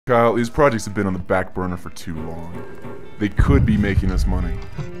Kyle, these projects have been on the back burner for too long. They could be making us money.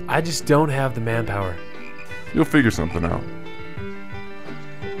 I just don't have the manpower. You'll figure something out.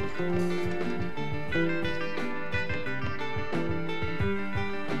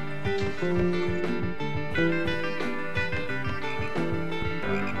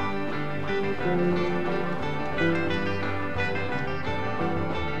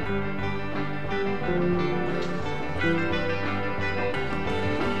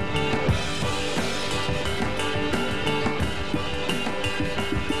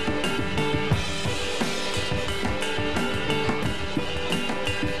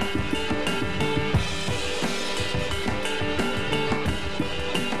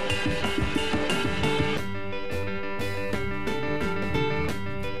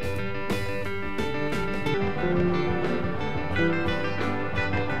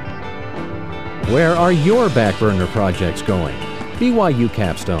 Where are your back burner projects going? BYU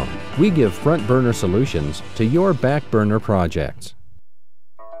Capstone. We give front burner solutions to your back burner projects.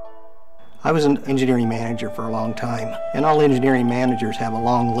 I was an engineering manager for a long time, and all engineering managers have a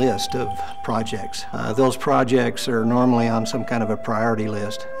long list of projects. Those projects are normally on some kind of a priority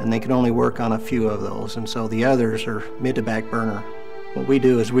list, and they can only work on a few of those, and so the others are mid to back burner. What we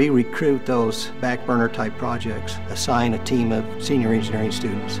do is we recruit those back burner type projects, assign a team of senior engineering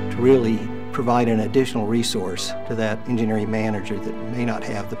students to really provide an additional resource to that engineering manager that may not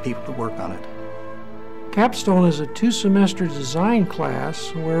have the people to work on it. Capstone is a two-semester design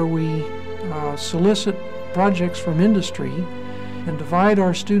class where we solicit projects from industry and divide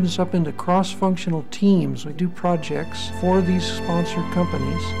our students up into cross-functional teams. We do projects for these sponsored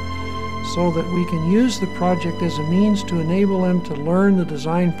companies so that we can use the project as a means to enable them to learn the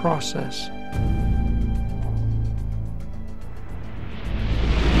design process.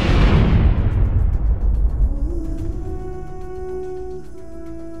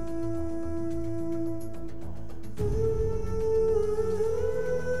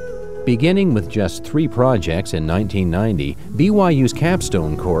 Beginning with just 3 projects in 1990, BYU's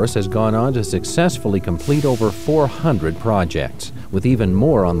Capstone course has gone on to successfully complete over 400 projects, with even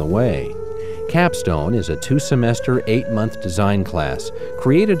more on the way. Capstone is a 2-semester, 8-month design class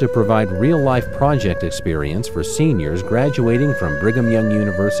created to provide real-life project experience for seniors graduating from Brigham Young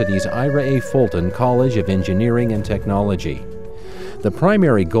University's Ira A. Fulton College of Engineering and Technology. The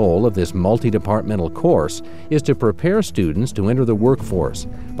primary goal of this multi-departmental course is to prepare students to enter the workforce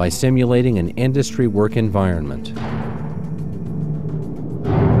by simulating an industry work environment.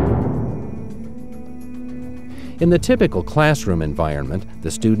 In the typical classroom environment,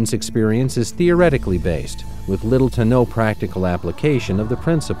 the student's experience is theoretically based, with little to no practical application of the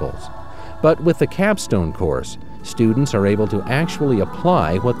principles. But with the Capstone course, students are able to actually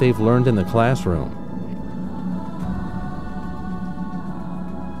apply what they've learned in the classroom.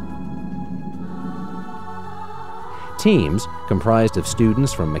 Teams, comprised of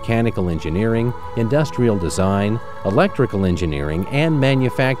students from mechanical engineering, industrial design, electrical engineering, and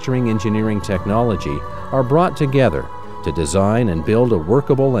manufacturing engineering technology, are brought together to design and build a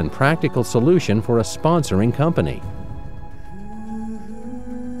workable and practical solution for a sponsoring company.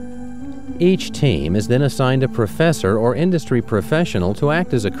 Each team is then assigned a professor or industry professional to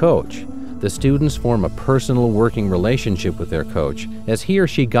act as a coach. The students form a personal working relationship with their coach as he or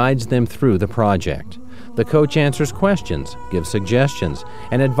she guides them through the project. The coach answers questions, gives suggestions,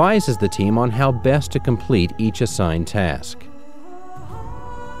 and advises the team on how best to complete each assigned task.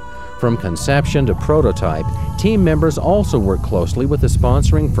 From conception to prototype, team members also work closely with the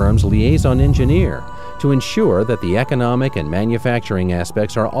sponsoring firm's liaison engineer to ensure that the economic and manufacturing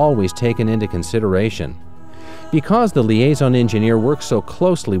aspects are always taken into consideration. Because the liaison engineer works so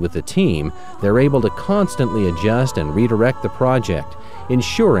closely with the team, they're able to constantly adjust and redirect the project,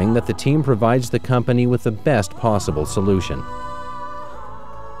 ensuring that the team provides the company with the best possible solution.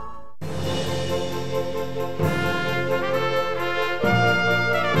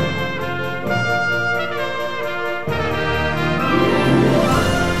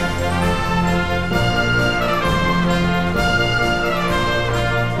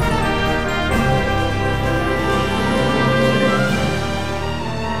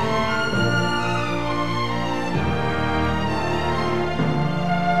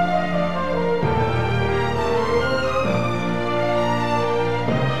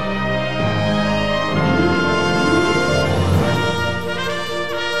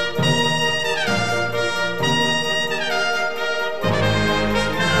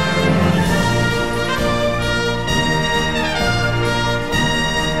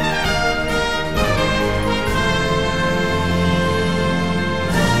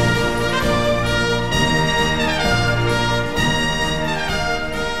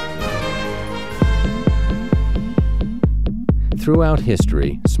 throughout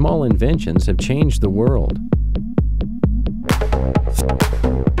history, small inventions have changed the world.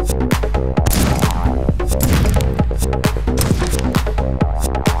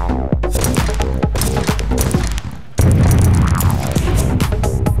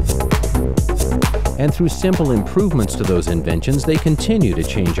 And through simple improvements to those inventions, they continue to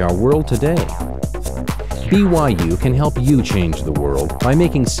change our world today. BYU can help you change the world by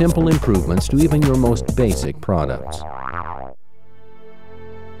making simple improvements to even your most basic products.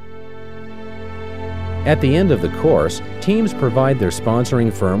 At the end of the course, teams provide their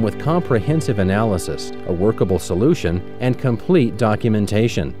sponsoring firm with comprehensive analysis, a workable solution, and complete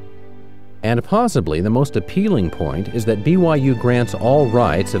documentation. And possibly the most appealing point is that BYU grants all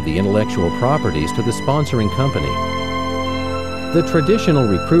rights of the intellectual properties to the sponsoring company. The traditional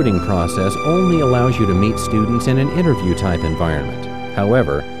recruiting process only allows you to meet students in an interview-type environment.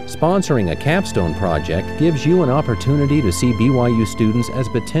 However, sponsoring a capstone project gives you an opportunity to see BYU students as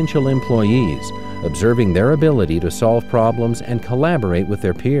potential employees, observing their ability to solve problems and collaborate with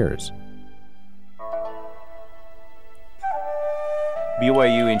their peers.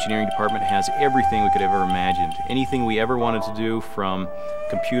 BYU Engineering Department has everything we could ever imagined. Anything we ever wanted to do, from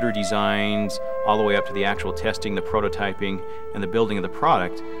computer designs all the way up to the actual testing, the prototyping, and the building of the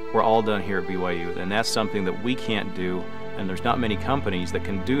product, were all done here at BYU. And that's something that we can't do, and there's not many companies that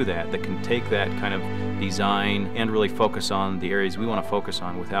can do that, that can take that kind of design and really focus on the areas we want to focus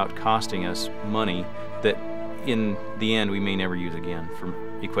on without costing us money that in the end we may never use again for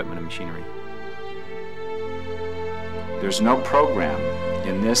equipment and machinery. There's no program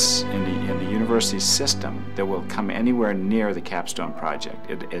in the university system that will come anywhere near the Capstone project.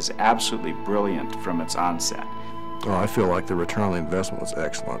 It is absolutely brilliant from its onset. Oh, I feel like the return on the investment was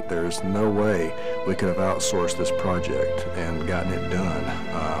excellent. There's no way we could have outsourced this project and gotten it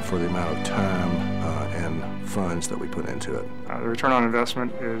done for the amount of time and funds that we put into it. The return on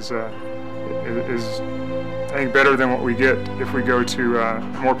investment is I think better than what we get if we go to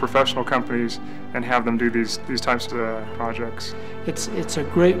more professional companies and have them do these types of projects. It's a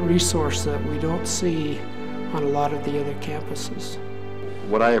great resource that we don't see on a lot of the other campuses.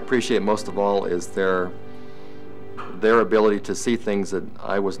 What I appreciate most of all is their ability to see things that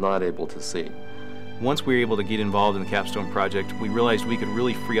I was not able to see. Once we were able to get involved in the Capstone project, we realized we could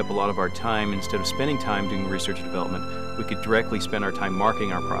really free up a lot of our time. Instead of spending time doing research and development, we could directly spend our time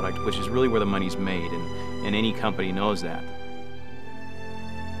marketing our product, which is really where the money's made, and any company knows that.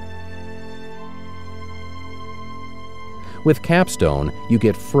 With Capstone, you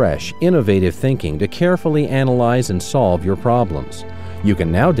get fresh, innovative thinking to carefully analyze and solve your problems. You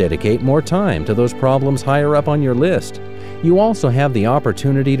can now dedicate more time to those problems higher up on your list. You also have the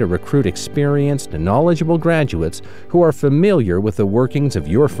opportunity to recruit experienced and knowledgeable graduates who are familiar with the workings of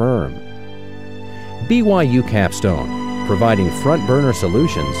your firm. BYU Capstone, providing front burner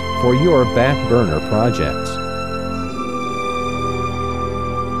solutions for your back burner projects.